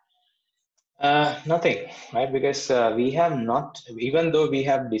 Nothing, right? Because we have not, even though we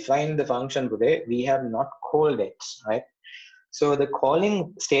have defined the function today, we have not called it, right? So the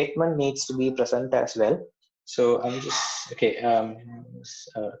calling statement needs to be present as well. So I'm just, okay,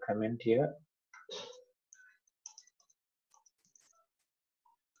 comment here.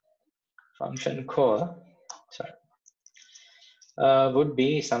 Function call, sorry, would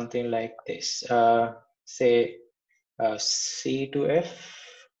be something like this. Say C to F.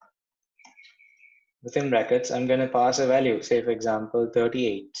 Within brackets, I'm going to pass a value, say for example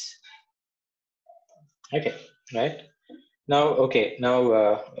 38. Okay, right? Now, okay,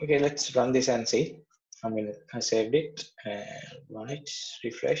 let's run this and see. I saved it and run it,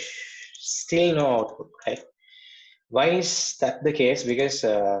 refresh. Still no output, right? Why is that the case? Because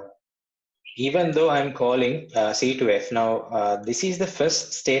even though I'm calling C to F, now this is the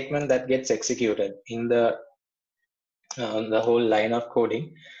first statement that gets executed in the whole line of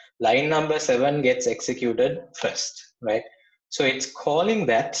coding. Line number 7 gets executed first, right? So it's calling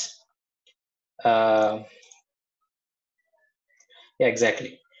that. Yeah,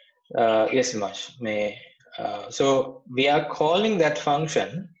 exactly. Yes, Himash. So we are calling that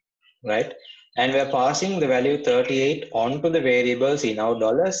function, right? And we're passing the value 38 onto the variable C. Now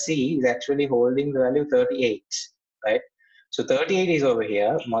 $C is actually holding the value 38, right? So 38 is over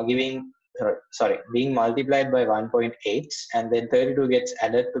here, being multiplied by 1.8, and then 32 gets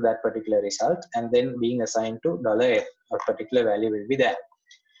added to that particular result, and then being assigned to $F, a particular value will be there.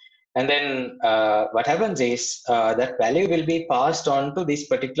 And then what happens is that value will be passed on to this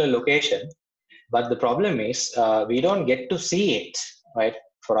particular location. But the problem is we don't get to see it, right?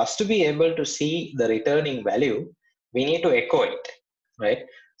 For us to be able to see the returning value, we need to echo it, right?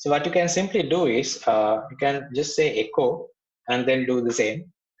 So what you can simply do is you can just say echo and then do the same,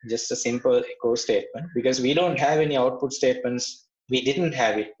 just a simple echo statement, because we don't have any output statements. We didn't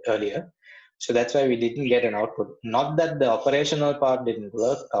have it earlier. So that's why we didn't get an output. Not that the operational part didn't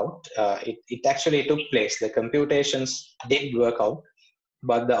work out. It actually took place. The computations did work out,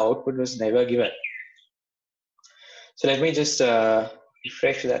 but the output was never given. So let me just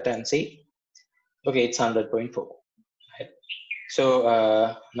refresh that and see. Okay, it's 100.4. Right.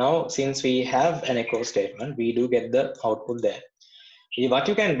 So now since we have an echo statement, we do get the output there. What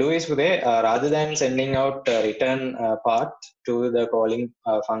you can do is today, rather than sending out return part to the calling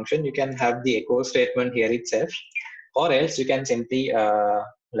function, you can have the echo statement here itself, or else you can simply,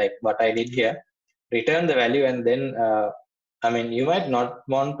 like what I did here, return the value and then I mean, you might not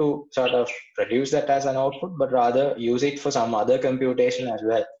want to sort of produce that as an output, but rather use it for some other computation as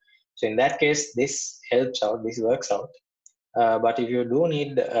well. So in that case, this helps out, this works out. But if you do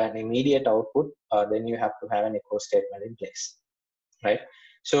need an immediate output, then you have to have an echo statement in place, right?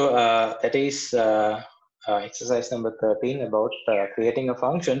 So that is exercise number 13 about creating a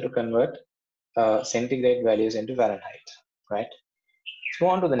function to convert centigrade values into Fahrenheit, right? Let's move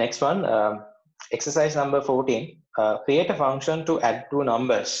on to the next one. Exercise number 14. Create a function to add two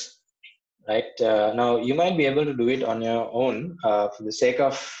numbers. Right now, you might be able to do it on your own. For the sake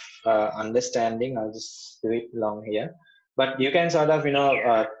of understanding, I'll just do it along here. But you can sort of,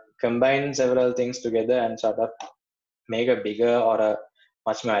 combine several things together and sort of make a bigger or a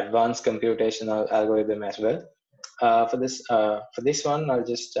much more advanced computational algorithm as well. For this one, I'll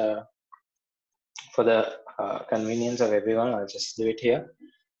just for the convenience of everyone, I'll just do it here.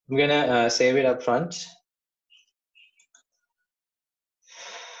 I'm gonna save it up front.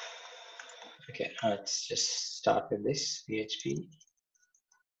 Okay, let's just start with this PHP.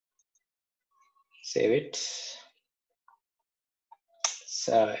 Save it. It's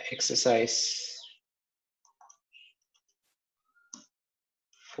exercise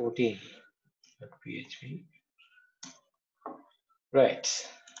 14.php. Right.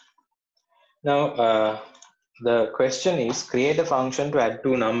 Now, the question is create a function to add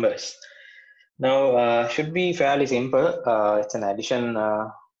two numbers. Now, should be fairly simple. It's an addition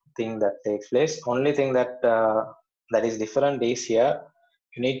thing that takes place. Only thing that that is different is here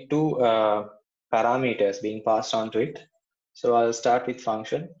you need two parameters being passed on to it. So I'll start with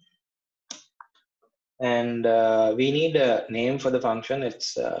function, and we need a name for the function.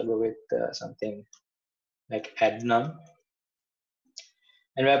 Let's go with something like add num,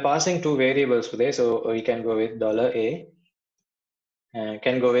 and we're passing two variables today, so we can go with $a and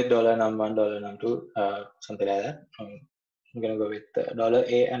can go with $num1, $num2, something like that. I'm gonna go with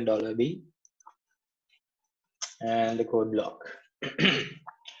 $a and $b and the code block.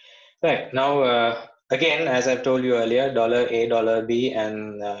 Right now, again, as I've told you earlier, $a, $b,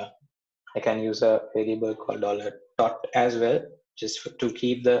 and I can use a variable called $tot as well, just to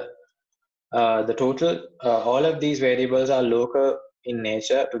keep the total. All of these variables are local in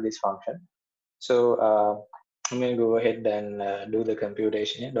nature to this function. So I'm going to go ahead and do the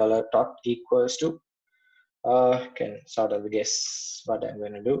computation here. $tot equals to, can sort of guess what I'm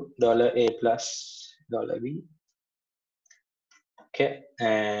going to do, $a plus $b. Okay,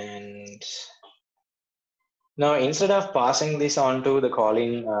 and now instead of passing this on to the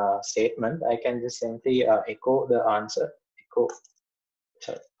calling statement, I can just simply echo the answer,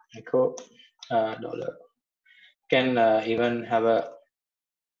 echo dollar. Can even have a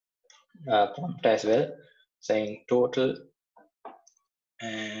prompt as well, saying total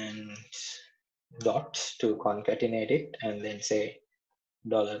and dot to concatenate it, and then say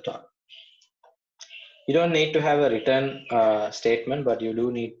 $tot. You don't need to have a return statement, but you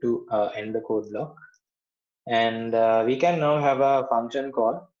do need to end the code block. And we can now have a function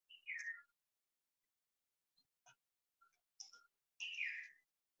call.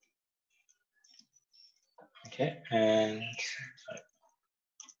 Okay,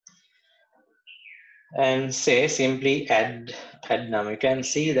 and say simply add num. You can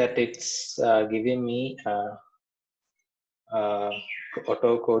see that it's giving me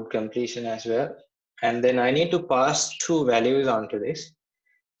auto code completion as well. And then I need to pass two values onto this.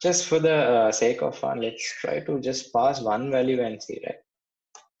 Just for the sake of fun, let's try to just pass one value and see, right?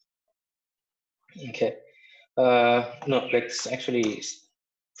 Okay. No, let's actually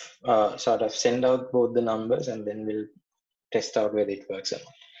sort of send out both the numbers and then we'll test out whether it works or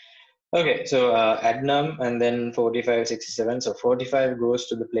not. Okay, so add num and then 45, 67. So 45 goes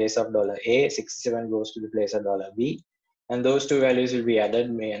to the place of $A, 67 goes to the place of $B, and those two values will be added,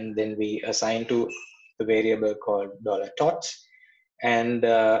 and then we assign to the variable called $tots. And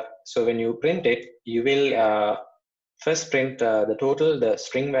so when you print it, you will first print the total, the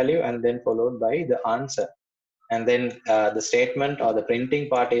string value, and then followed by the answer. And then the statement or the printing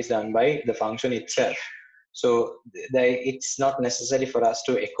part is done by the function itself. So it's not necessary for us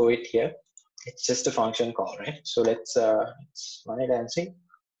to echo it here. It's just a function call, right? So let's run it and see.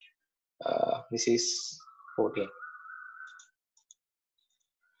 This is 14.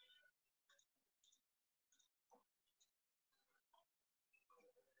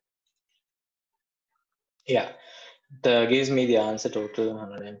 Yeah, that gives me the answer total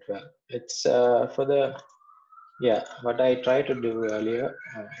 112. It's for the, yeah, what I tried to do earlier,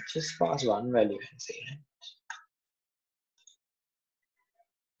 just pass one value and see.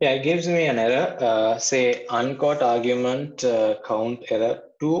 Yeah, it gives me an error, say uncaught argument count error,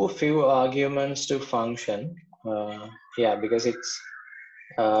 too few arguments to function. Yeah, because it's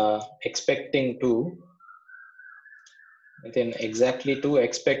expecting two, then exactly two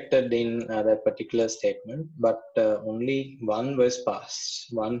expected in that particular statement, but only one was passed,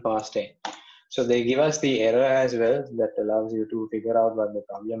 one passed in. So they give us the error as well that allows you to figure out what the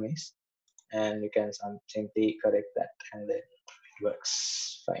problem is, and you can simply correct that, and then it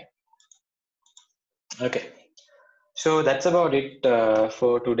works fine. Okay, so that's about it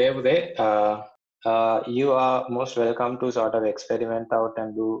for today. Uday. You are most welcome to sort of experiment out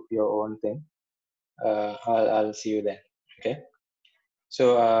and do your own thing. I'll see you then. Okay.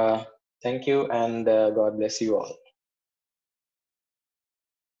 So thank you, and God bless you all.